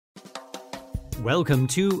Welcome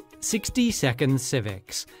to 60 Second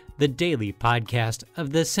Civics, the daily podcast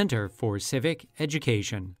of the Center for Civic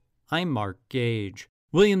Education. I'm Mark Gage.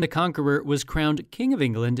 William the Conqueror was crowned King of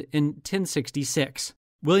England in 1066.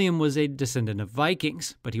 William was a descendant of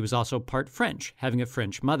Vikings, but he was also part French, having a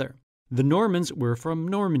French mother. The Normans were from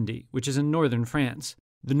Normandy, which is in northern France.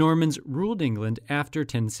 The Normans ruled England after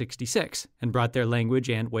 1066 and brought their language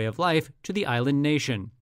and way of life to the island nation.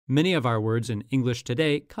 Many of our words in English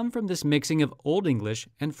today come from this mixing of Old English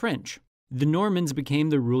and French. The Normans became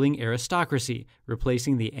the ruling aristocracy,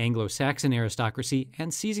 replacing the Anglo-Saxon aristocracy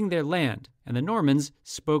and seizing their land, and the Normans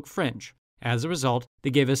spoke French. As a result, they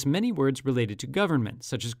gave us many words related to government,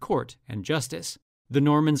 such as court and justice. The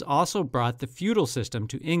Normans also brought the feudal system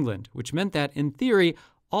to England, which meant that, in theory,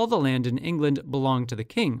 all the land in England belonged to the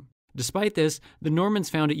king. Despite this, the Normans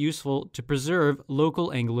found it useful to preserve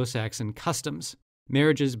local Anglo-Saxon customs.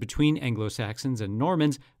 Marriages between Anglo-Saxons and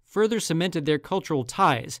Normans further cemented their cultural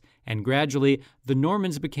ties, and gradually, the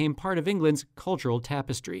Normans became part of England's cultural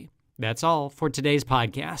tapestry. That's all for today's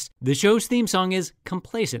podcast. The show's theme song is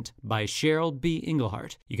Complacent by Cheryl B.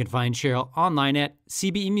 Engelhardt. You can find Cheryl online at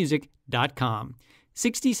cbemusic.com.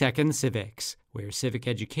 60 Second Civics, where civic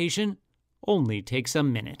education only takes a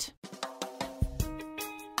minute.